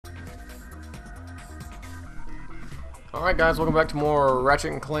Alright guys, welcome back to more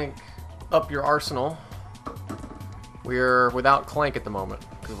Ratchet and Clank Up Your Arsenal. We're without Clank at the moment,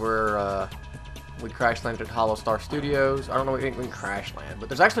 because we crash landed at Holostar Studios. I don't know if we can crash land, but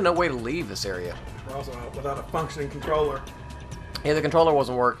there's actually no way to leave this area. We're also without a functioning controller. Yeah, the controller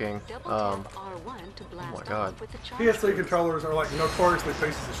wasn't working. Oh my god. PS3 controllers are like notoriously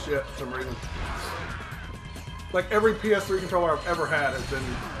pieces of shit for some reason. Like every PS3 controller I've ever had has been,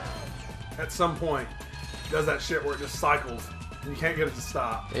 at some point, does that shit where it just cycles and you can't get it to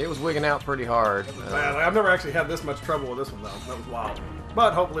stop. It was wigging out pretty hard. Bad. I've never actually had this much trouble with this one though. That was wild.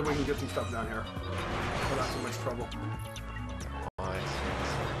 But hopefully we can get some stuff down here without so much trouble.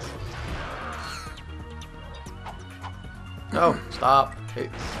 Oh, stop. Okay,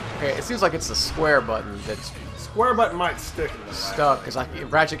 it seems like it's the square button that's Square button might stick in this stuck, because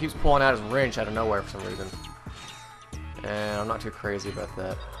Ratchet keeps pulling out his wrench out of nowhere for some reason. And I'm not too crazy about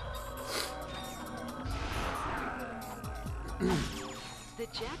that. The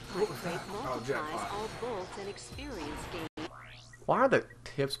jackpot rate multiplies all bolts and experience gain. Why are the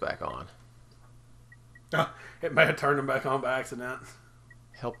tips back on? It may have turned them back on by accident.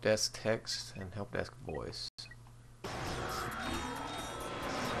 Help desk text and help desk voice. I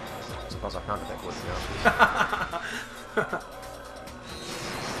suppose I found it that quick now.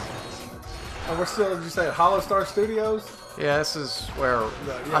 And we're still, did you say, at Holostar Studios? Yeah, this is where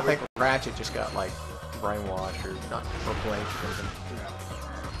Yeah, I think Ratchet just got like brainwashed or not replaced or something. Yeah.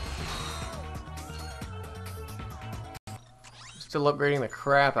 Still upgrading the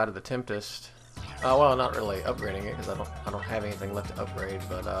crap out of the Tempest. Well, not really upgrading it because I don't have anything left to upgrade.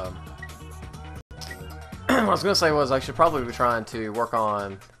 But what I was gonna say was I should probably be trying to work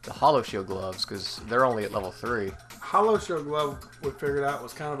on the Holo Shield gloves because they're only at level 3. Holo Shield glove we figured out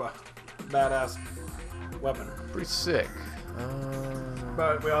was kind of a badass weapon. Pretty sick.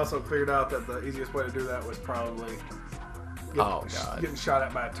 But we also figured out that the easiest way to do that was probably getting shot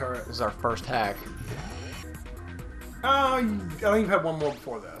at by a turret. This is our first hack. I think you've had one more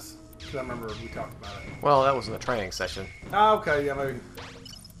before this. Because I remember we talked about it. Well, that was in the training session. Oh, okay, yeah, maybe.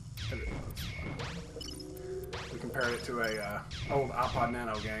 We compared it to a old iPod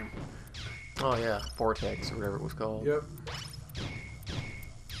Nano game. Oh yeah, Vortex or whatever it was called. Yep.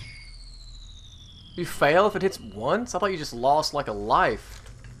 You fail if it hits once? I thought you just lost like a life.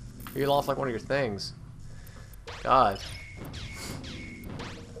 You lost like one of your things. God.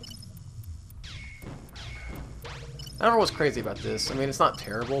 I don't know what's crazy about this. I mean, it's not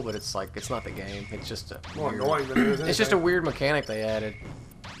terrible, but it's like it's not the game. It's just a More weird, annoying than it is anything. it's just a weird mechanic they added.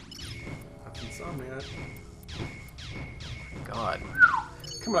 That's Insomnia. God.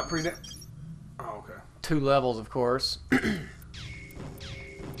 Coming up pretty. Oh, okay. 2 levels, of course.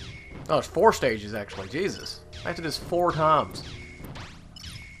 Oh, it's 4 stages actually. Jesus, I have to do this 4 times.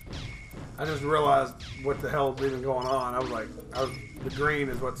 I just realized what the hell is even going on. I was like, the green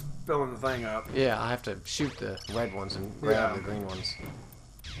is what's filling the thing up. Yeah, I have to shoot the red ones and grab the green ones.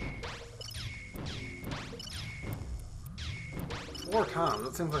 4 times.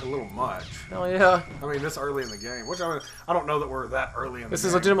 That seems like a little much. Hell yeah. I mean, this early in the game. Which I don't know that we're that early in the game. This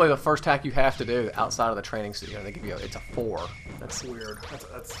is legitimately the first hack you have to do outside of the training studio. They give you it's a 4. That's weird. That's a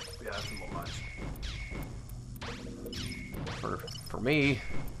little much. For me.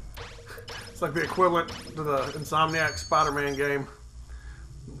 It's like the equivalent to the Insomniac Spider-Man game.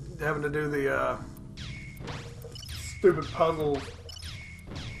 Having to do the stupid puzzle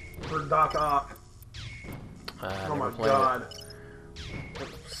for Doc Ock. Oh my god. That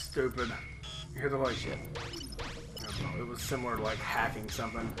was stupid. You had to like shit. I don't know, it was similar to like hacking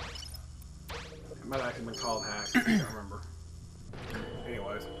something. It might have actually been called hack. I can't remember.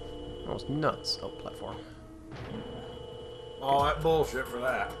 Anyways. That was nuts. Oh, platform. All that bullshit for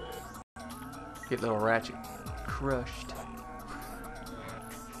that. Get little Ratchet crushed.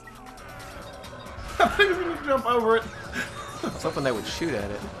 I think we can jump over it. I was hoping they would shoot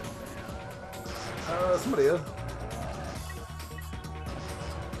at it. Somebody is.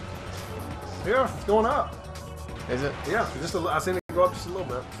 Yeah, it's going up. Is it? Yeah, I seen it go up just a little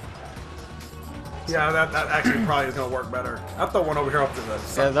bit. Yeah, that actually probably is going to work better. I thought one over here up to the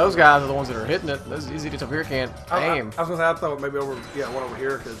side. Yeah, those guys are the ones that are hitting it. Those easy to up here can't aim. I was going to say, I thought maybe one over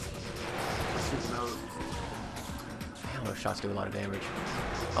here, because shoot the nose. Damn, those shots do a lot of damage.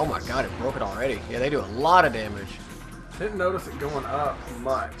 Oh my god, it broke it already. Yeah, they do a lot of damage. Didn't notice it going up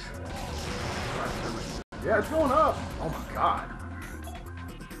much. Yeah, it's going up. Oh my god.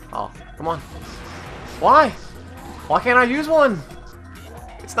 Oh, come on. Why? Why can't I use one?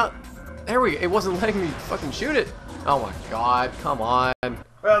 It's not... There we go. It wasn't letting me fucking shoot it. Oh my god, come on.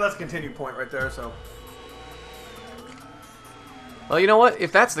 Well, that's a continued point right there, so... Well, you know what?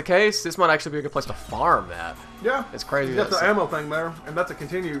 If that's the case, this might actually be a good place to farm that. Yeah. It's crazy. You got the ammo thing there, and that's a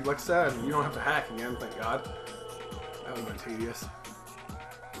continue. Like I said, you don't have to hack again, thank God. That would have been tedious.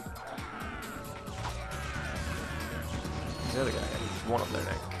 The other guy, there's one up there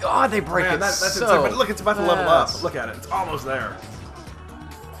now. God, they break it that's so insane. But look, it's about to level up. fast. Look at it. It's almost there.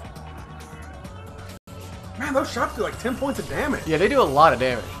 Man, those shots do like 10 points of damage. Yeah, they do a lot of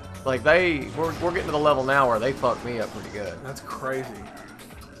damage. Like, we're getting to the level now where they fuck me up pretty good. That's crazy.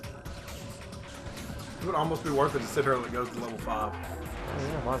 It would almost be worth it to sit here when it goes to level 5.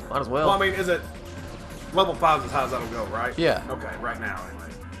 Yeah, might as well. Well, I mean, is it... Level 5 is as high as that'll go, right? Yeah. Okay, right now, anyway.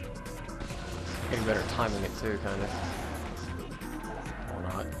 Getting better at timing it, too, kind of. Or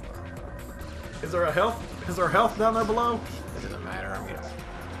not. Is there health down there below? It doesn't matter. I mean,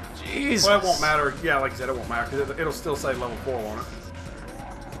 Jesus. Well, it won't matter. Yeah, like you said, it won't matter, because it'll still say level 4 on it.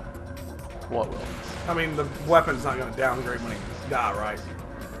 What will? I mean, the weapon's not going to downgrade when you die, right?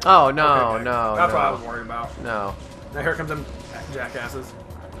 Oh, no, Okay, no, that's no. what I was worried about. No. Now here comes them jackasses.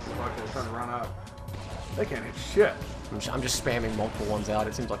 Look like they're trying to run up. They can't hit shit. I'm just spamming multiple ones out.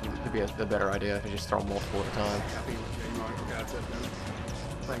 It seems like it could be a better idea if you just throw them multiple at a time. Okay, that's it then.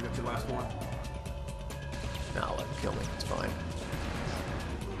 I think that's your last one. No, let him kill me. It's fine.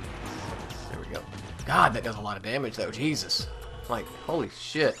 There we go. God, that does a lot of damage, though. Jesus. Like, holy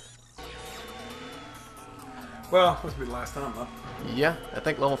shit. Well, this will be the last time, though. Yeah, I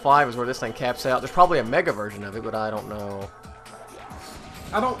think level 5 is where this thing caps out. There's probably a mega version of it, but I don't know.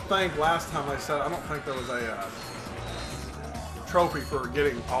 I don't think last time I said, I don't think there was a trophy for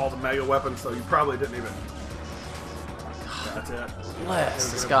getting all the mega weapons, so you probably didn't even... That's it.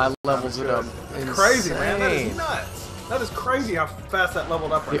 Bless. This guy levels it up. It's crazy, man. That is nuts. That is crazy how fast that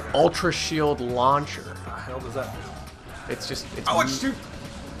leveled up right The now. Ultra Shield Launcher. What the hell does that do? It's just... Oh, it shoot...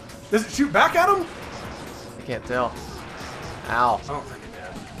 Does it shoot back at him? I can't tell. Ow. I don't think it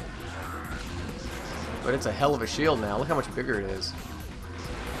did. But it's a hell of a shield now. Look how much bigger it is.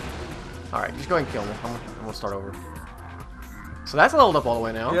 Alright, just go ahead and kill me. I'm gonna start over. So that's leveled up all the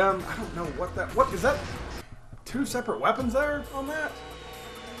way now. Yeah, I don't know what that... What, is that 2 separate weapons there on that?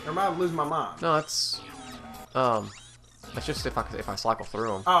 Or am I losing my mind? No, that's... That's just if I cycle through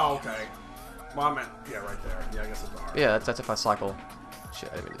them. Oh, okay. Well, I meant... Yeah, right there. Yeah, I guess it's alright. Yeah, that's if I cycle...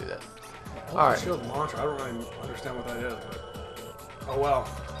 Shit, I didn't mean to do that. Alright. Shield launcher. I don't really understand what that is, but... Oh, well.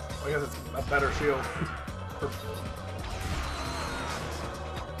 I guess it's a better shield.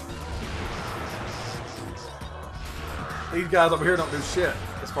 These guys over here don't do shit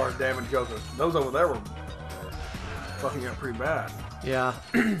as far as damage goes. Those over there were fucking up pretty bad. Yeah.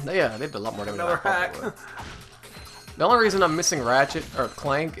 Yeah, they did a lot more damage than I Another thought hack. they would. The only reason I'm missing Ratchet, or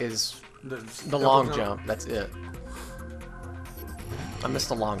Clank, is the long jump. That's it. I missed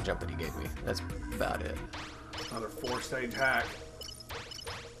the long jump that he gave me. That's about it. Another 4-stage hack.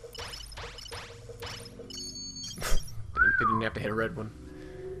 Didn't have to hit a red one.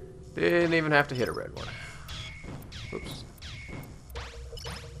 Didn't even have to hit a red one. Oops.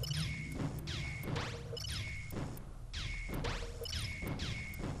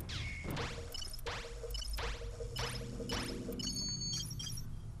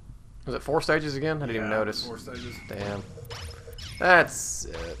 Was it 4 stages again? I didn't even notice. 4 stages. Damn. That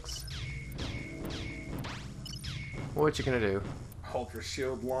sucks. What you gonna do? Ultra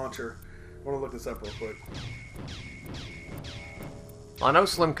shield launcher. I want to look this up real quick. Well, I know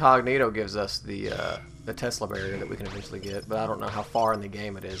Slim Cognito gives us the Tesla barrier that we can eventually get, but I don't know how far in the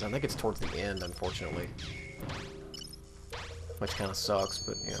game it is. I think it's towards the end, unfortunately. Which kind of sucks,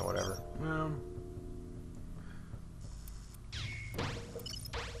 but, you know, whatever.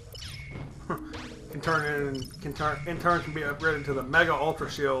 In turn can be upgraded to the Mega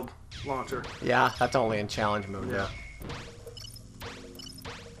Ultra Shield launcher. Yeah, that's only in challenge mode, yeah.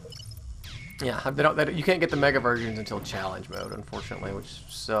 Yeah, you can't get the Mega versions until challenge mode, unfortunately, which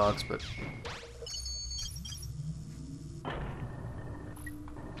sucks, but...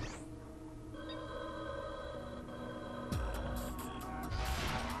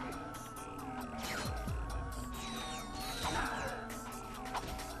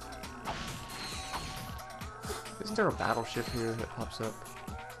 Isn't there a battleship here that pops up?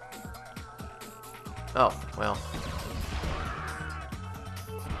 Oh, well.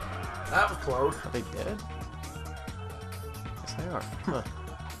 That was close. Are they dead? Yes, they are. Huh.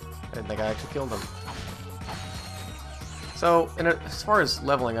 I didn't think I actually killed them. So, as far as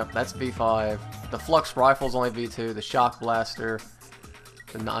leveling up, that's V5. The Flux Rifle's only V2. The Shock Blaster.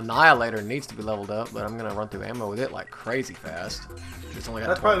 The Annihilator needs to be leveled up, but I'm going to run through ammo with it like crazy fast. It's only got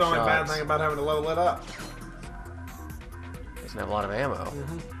That's probably the only bad shots. thing about having to level it up. Doesn't have a lot of ammo.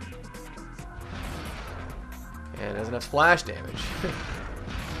 And it doesn't have splash damage.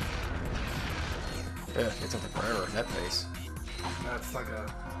 Ugh, it's something forever, that face. That's like a...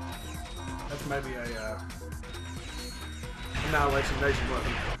 That's maybe a, Annihilation Nation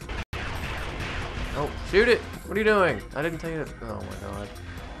weapon. Oh, shoot it! What are you doing? I didn't tell you to... Oh my god.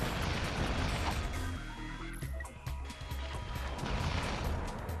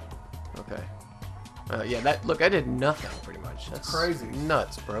 Okay. Yeah, that... Look, I did nothing, pretty much. That's crazy.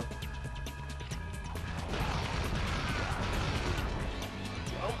 Nuts, bro.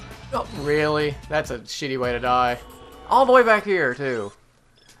 Oh, really? That's a shitty way to die. All the way back here, too.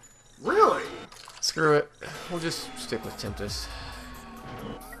 Really? Screw it. We'll just stick with Tempest.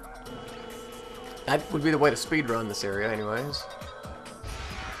 That would be the way to speedrun this area, anyways.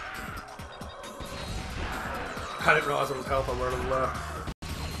 I didn't realize it was health over to the left.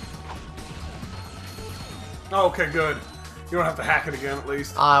 Oh, okay, good. You don't have to hack it again, at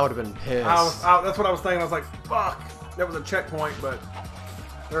least. I would have been pissed. That's what I was thinking. I was like, fuck. That was a checkpoint, but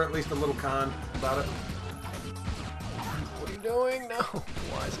they're at least a little kind about it. What are you doing? No.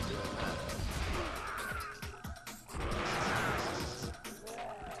 Why is it doing that?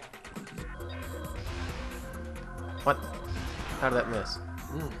 What? How did that miss?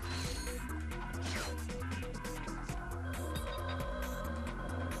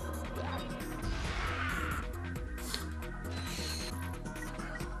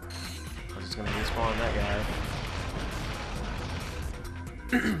 I'm just gonna respawn that guy.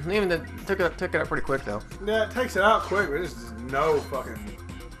 Even took it up pretty quick though. Yeah, it takes it out quick, but there's just no fucking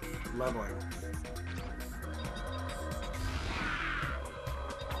leveling.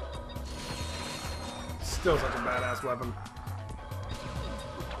 Still such a badass weapon.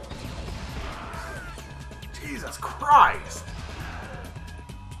 Jesus Christ!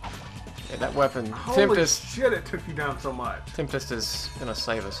 Yeah, that weapon, Holy Tempest. shit! It took you down so much. Tempest is gonna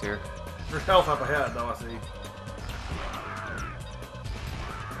save us here. There's health up ahead, though. I see.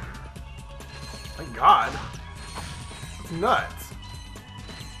 Thank God. Nuts.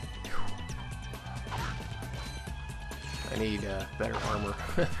 I need better armor.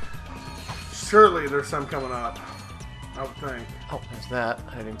 Surely there's some coming up. I would think. Oh, there's that.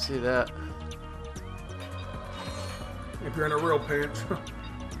 I didn't even see that. If you're in a real pinch.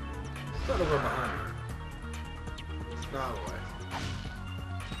 Not over behind you. Not away.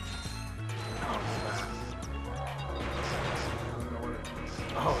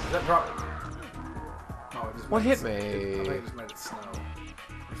 Oh, did that drop? Oh, it just What hit I think me? it just made it snow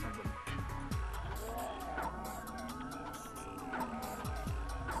or something.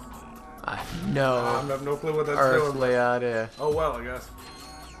 I have no I have no clue what that's doing. earthly idea. Oh well, I guess.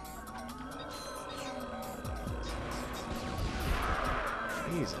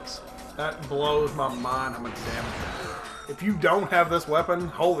 Jesus. That blows my mind how much damage it did. If you don't have this weapon,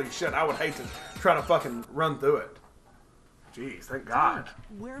 holy shit, I would hate to try to fucking run through it. Jeez, thank God.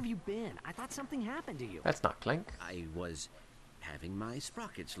 Where have you been? I thought something happened to you. That's not Clank. I was having my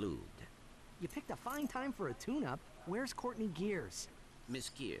sprockets lubed. You picked a fine time for a tune-up. Where's Courtney Gears? Miss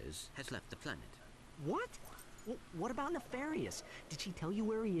Gears has left the planet. What? What about Nefarious? Did she tell you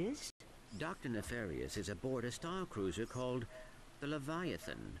where he is? Dr. Nefarious is aboard a star cruiser called the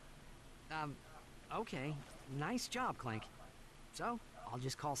Leviathan. Okay. Nice job, Clank. So, I'll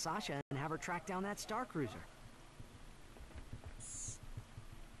just call Sasha and have her track down that star cruiser.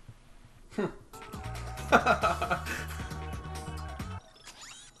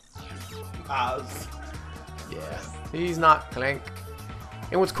 Oz. Yeah. He's not Clank.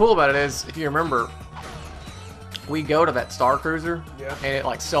 And what's cool about it is, if you remember, we go to that star cruiser, Yeah. and it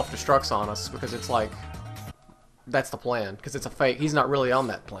like self-destructs on us because it's like, that's the plan, because it's a fake. He's not really on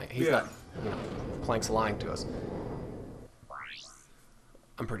that plane. He's Yeah. not, you know, Clank's lying to us.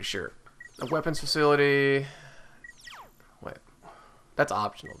 I'm pretty sure. A weapons facility. Wait. That's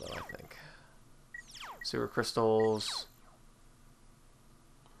optional, though, I think. Sewer crystals.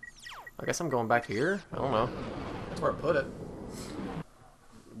 I guess I'm going back here. I don't know. That's where I put it.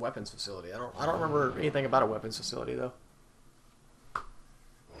 Weapons facility. I don't remember anything about a weapons facility though.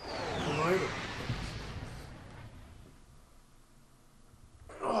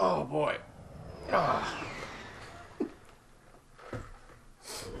 Oh boy. Ah.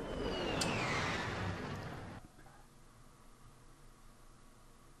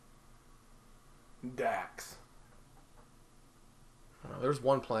 Dax. There's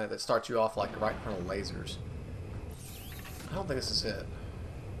one planet that starts you off like right in front of lasers. I don't think this is it.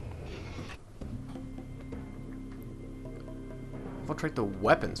 Infiltrate the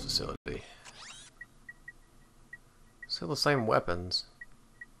weapons facility. Still the same weapons.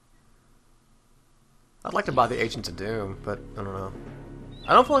 I'd like to buy the Agents of Doom, but I don't know.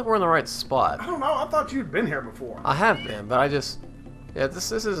 I don't feel like we're in the right spot. I don't know. I thought you'd been here before. I have been, but I just... Yeah,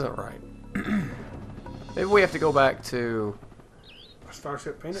 this isn't right. Maybe we have to go back to...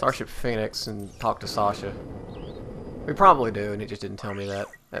 Starship Phoenix? Starship Phoenix and talk to Sasha. We probably do, and it just didn't tell me that.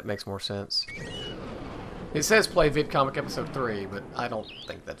 That makes more sense. It says play VidComic episode 3, but I don't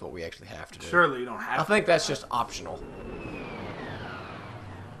think that's what we actually have to do. Surely you don't have to. I think that's just optional.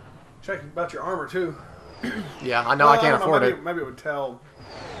 Check about your armor, too. Yeah, I know I can't afford it. Maybe it would tell.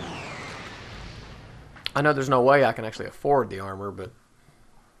 I know there's no way I can actually afford the armor, but...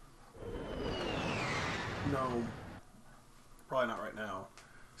 No. Probably not right now.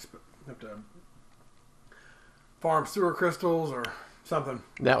 You have to farm sewer crystals or something.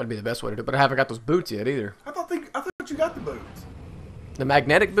 That would be the best way to do it, but I haven't got those boots yet either. I thought you got the boots. The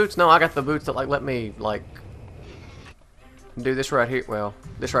magnetic boots? No, I got the boots that like let me like do this right here. Well,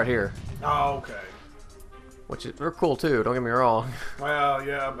 this right here. Oh, okay. Which is, they're cool too. Don't get me wrong. Well,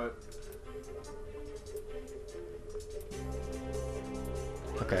 yeah, but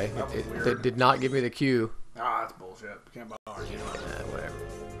okay, it did not give me the cue. Ah, that's bullshit. Can't buy ours. Whatever.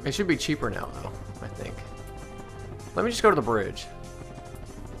 It should be cheaper now though. I think. Let me just go to the bridge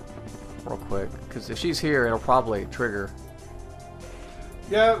real quick, because if she's here, it'll probably trigger.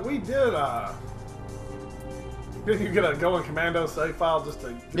 Yeah, we did. Didn't you get a Going Commando save file just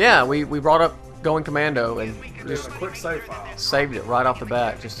to? Yeah, we brought up Going Commando and Just a quick save file. saved it right off the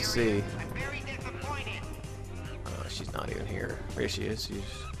bat just to see. She's not even here. Where she is? She's.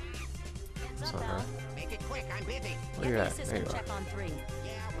 It's not her. Look at that. There you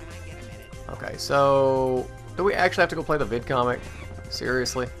are. Okay, so do we actually have to go play the VidComic?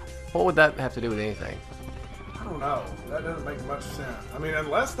 Seriously? What would that have to do with anything? I don't know. That doesn't make much sense. I mean,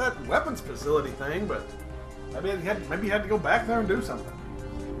 unless that weapons facility thing, but maybe you had to go back there and do something.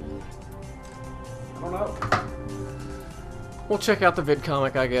 I don't know. We'll check out the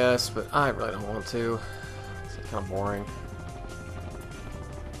VidComic, I guess, but I really don't want to. It's kind of boring.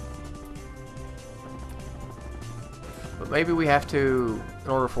 But maybe we have to,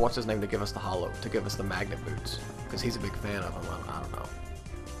 in order for what's his name to give us the magnet boots, because he's a big fan of them. I don't know.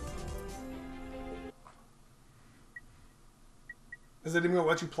 Is it even gonna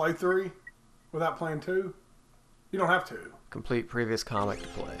let you play 3 without playing 2? You don't have to. Complete previous comic to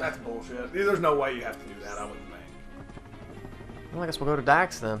play. That's bullshit. There's no way you have to do that. I wouldn't think. Well, I guess we'll go to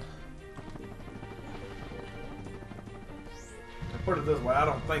Dax then. To put it this way, I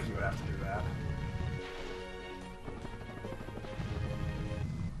don't think you would have to do that.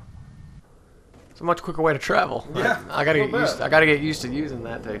 It's a much quicker way to travel. Yeah, I gotta get used to using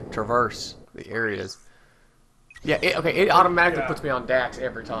that to traverse the areas. Yeah, it automatically puts me on Dax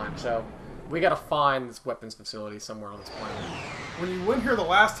every time. So we gotta find this weapons facility somewhere on this planet. When you went here the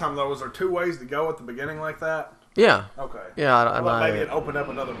last time, though, was there 2 ways to go at the beginning like that? Yeah. Okay. Yeah, Maybe it opened up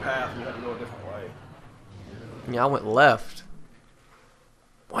another path and you had to go a different way. Yeah, I went left.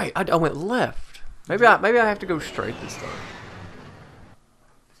 Wait, I went left. Maybe I have to go straight this time.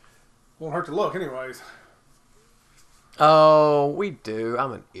 Won't hurt to look, anyways. Oh, we do.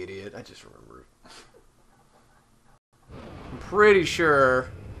 I'm an idiot. I just remembered. I'm pretty sure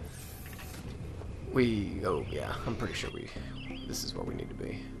yeah, I'm pretty sure this is where we need to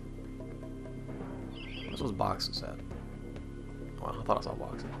be. What's those boxes at? Well, I thought I saw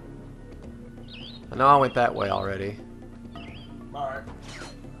boxes. I know I went that way already. Alright.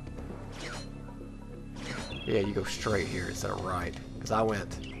 Yeah, you go straight here instead of right. Because I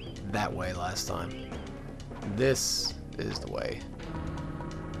went that way last time. This is the way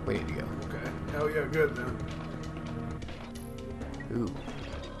we need to go. Okay. Hell yeah, good then. Ooh.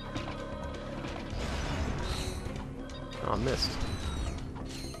 Oh, I missed.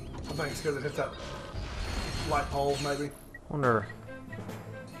 I think it's because it hit that light pole, maybe. Wonder.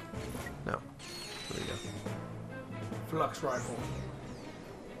 No. There we go. Flux rifle.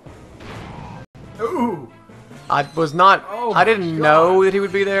 Ooh! I was not. Oh I didn't my know God. that he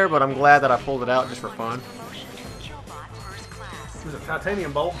would be there, but I'm glad that I pulled it out just for fun. There's a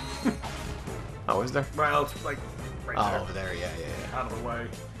titanium bolt. Oh, is there? Well, it's like right Oh, there. over there. Yeah. Out of the way.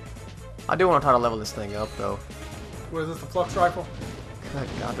 I do want to try to level this thing up, though. What is this, the flux rifle? Good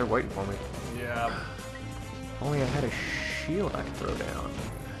God, they're waiting for me. Yeah. If only I had a shield I could throw down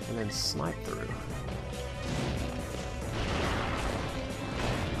and then snipe through.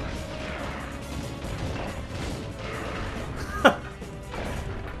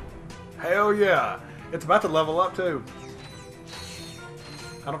 Hell yeah. It's about to level up, too.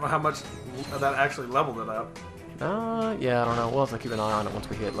 I don't know how much that actually leveled it up. Yeah, I don't know. We'll have to keep an eye on it once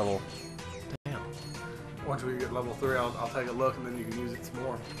we hit level. Damn. Once we get level 3, I'll take a look and then you can use it some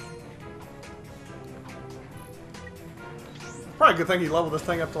more. Probably a good thing he leveled this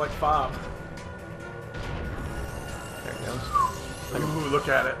thing up to like 5. There it goes. Ooh, look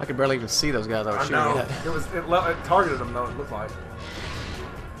at it. I could barely even see those guys I was I know. shooting at. It targeted them though, it looked like.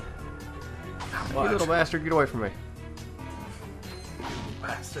 You little bastard, get away from me.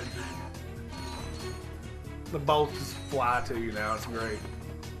 Bastard. The bolts just fly to you now, it's great.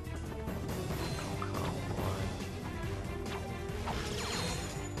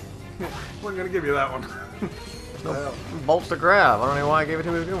 Wasn't gonna give you that one. No bolts to grab. I don't know why I gave it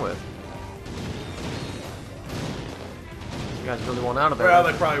to me to begin with. You guys really want out of there. Well,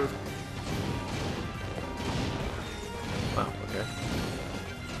 they probably was. Wow, okay.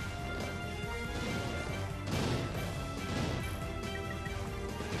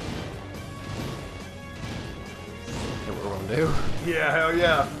 What we're gonna do? Yeah, hell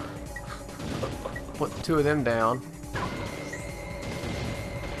yeah. Put 2 of them down.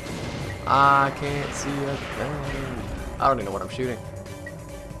 I can't see a thing. I don't even know what I'm shooting.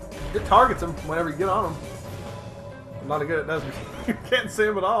 It targets them whenever you get on them. I'm not good at it, does it? You can't see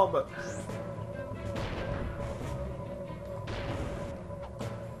them at all, but.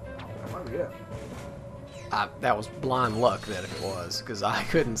 Oh, yeah. That was blind luck then if it was, because I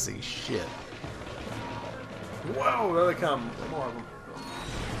couldn't see shit. Whoa, there they come. More of them.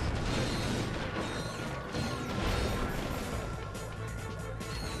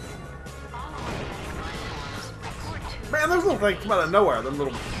 Man, those little things come out of nowhere. Them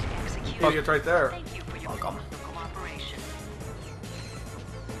little idiots right there. Fuck 'em.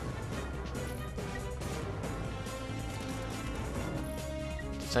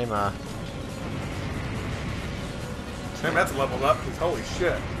 Same, Damn, that's leveled up. Because holy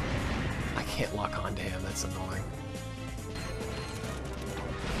shit. I can't lock on to him, that's annoying.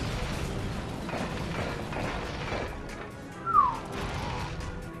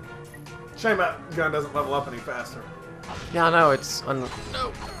 Shame that gun doesn't level up any faster. Yeah, I know, it's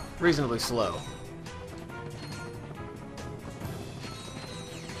reasonably slow.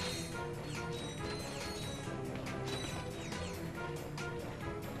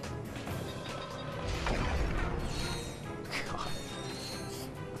 God.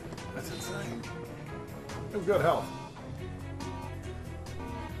 That's insane. You have good health.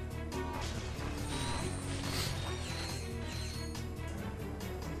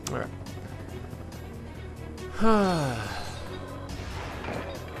 Alright.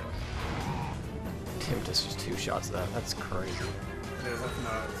 Damn, just 2 shots of that. That's crazy. It is, that's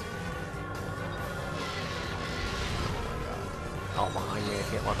nuts. Oh, behind me, I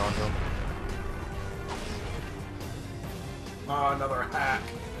can't lock onto him. Oh, another hack.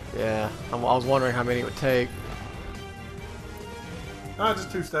 Yeah, I was wondering how many it would take. Ah,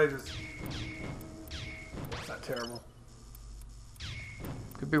 just 2 stages. It's not terrible.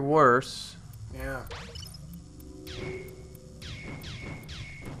 Could be worse. Yeah.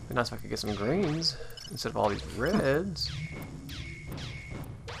 Be nice if I could get some greens instead of all these reds.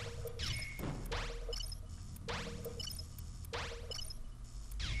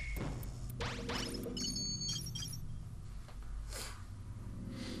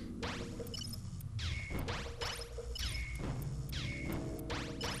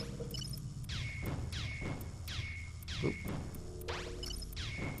 Oop.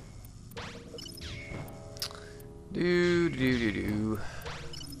 Do.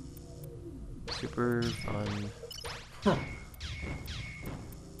 Super fun. Huh.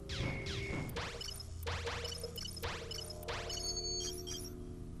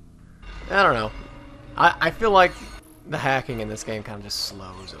 I don't know. I feel like the hacking in this game kind of just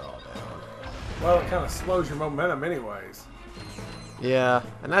slows it all down. Well, it kind of slows your momentum anyways. Yeah,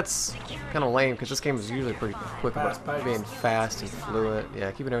 and that's kind of lame because this game is usually pretty quick about Fast-paced. being fast and fluid.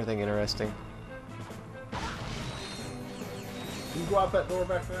 Yeah, keeping everything interesting. Can you go out that door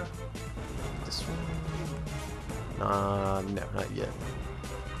back there? This one? No, not yet.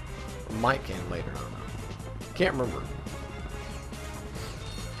 Might can later. I don't know. Can't remember.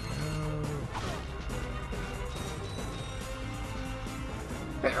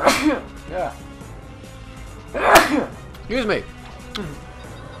 Yeah. Excuse me. I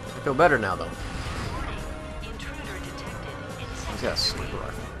feel better now, though. Intruder detected in He's got a sniper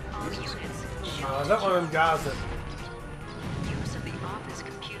rifle. all Jesus. units. Is that one of them guys that... Use of the office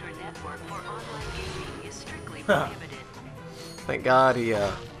computer network for online gaming is strictly prohibited. Thank God he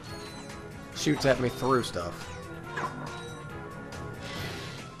shoots at me through stuff.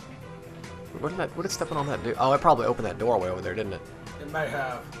 What did stepping on that do? Oh, it probably opened that doorway over there, didn't it? It may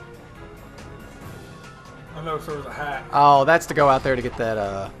have. I noticed there was a hack. Oh, that's to go out there to get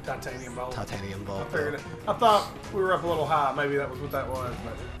that Titanium bolt. titanium bolt. I figured it. I thought we were up a little high. Maybe that was what that was,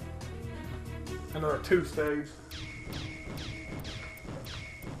 but another 2 stage.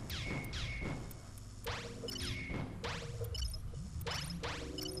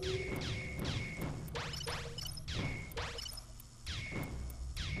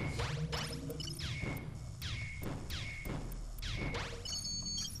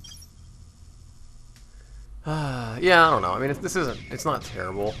 Yeah, I don't know. I mean, it's not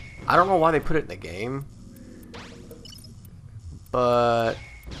terrible. I don't know why they put it in the game. But,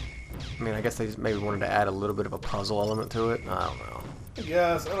 I mean, I guess they just maybe wanted to add a little bit of a puzzle element to it. I don't know. I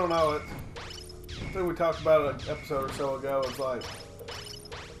guess. I don't know. I think we talked about it an episode or so ago. It's like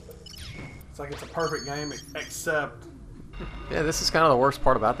it's a perfect game, except... Yeah, this is kind of the worst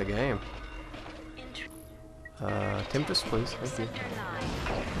part about the game. Tempest, please. Thank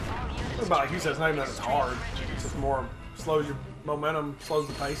you. Like you said, it's not even that it's hard. It's just more slows your momentum, slows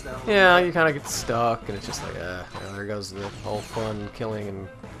the pace down. Yeah, you kind of get stuck, and it's just like, there goes the whole fun killing and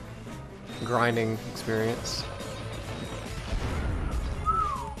grinding experience.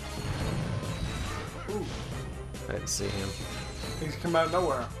 Ooh. I didn't see him. He's come out of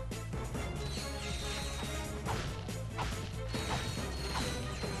nowhere.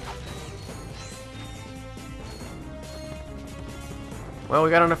 Well, we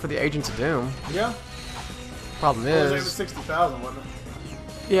got enough for the Agents of Doom. Yeah. Problem It was is... 60,000, wasn't it?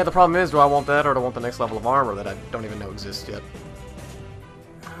 Yeah, the problem is, do I want that or do I want the next level of armor that I don't even know exists yet?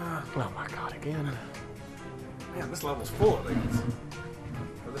 Oh my god, again. Man, this level's full of these.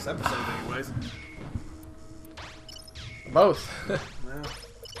 For this episode, anyways. Both. Yeah.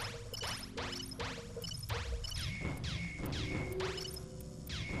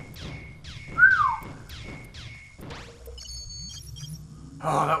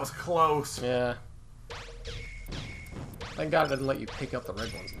 Oh, that was close. Yeah. Thank God it doesn't let you pick up the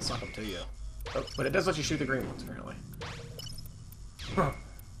red ones and suck them to you. Oh, but it does let you shoot the green ones, apparently.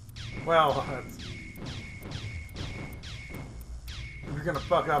 Well, if you're gonna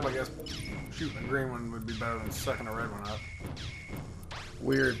fuck up, I guess shooting a green one would be better than sucking a red one up.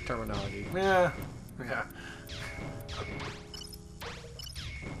 Weird terminology. Yeah. Yeah.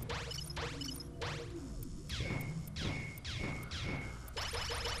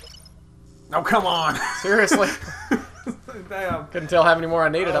 Oh, come on. Seriously? Damn. Couldn't tell how many more I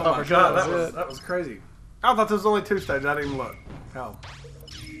needed. I Oh thought my for sure God, that was it. that was crazy. I thought there was only 2 stages. I didn't even look. Hell.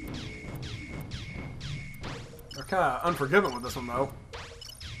 They're kind of unforgiving with this one, though.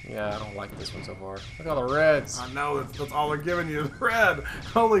 Yeah, I don't like this one so far. Look at all the reds. I know, that's all they're giving you is red.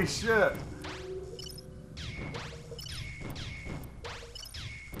 Holy shit.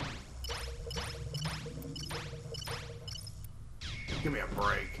 Give me a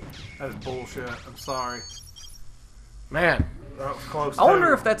break. That is bullshit. I'm sorry. Man, That was close. I wonder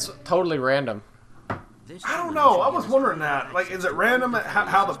too. if that's totally random. This I don't know. I was wondering that. Like, is it random at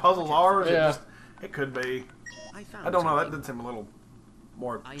how the puzzles are? Or is Yeah. it just... It could be. I don't know. That did seem a little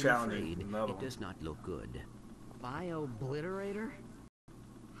more I'm challenging afraid than the other it one. does not look good. Bio-obliterator?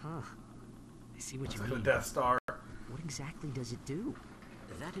 Huh. I see what you Like the mean. Death Star. What exactly does it do?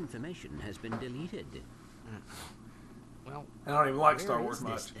 That information has been deleted. Well, I don't even like where Star is Wars this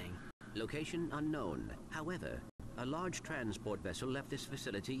much. thing? Location unknown. However, a large transport vessel left this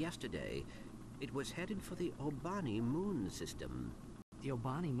facility yesterday. It was headed for the Obani moon system. The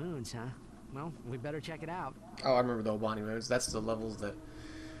Obani moons, huh? Well, we better check it out. Oh, I remember the Obani moves. That's the levels that...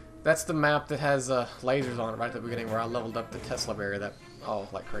 That's the map that has lasers on it right at the beginning where I leveled up the Tesla area that... Oh,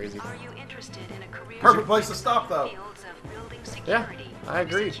 like crazy. Are you interested in a career Perfect place to stop, though. fields of building Yeah, security, I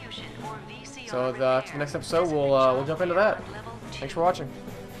agree. institution, or VCR So, repair? next episode, we'll jump into that. Level 2. Thanks for watching.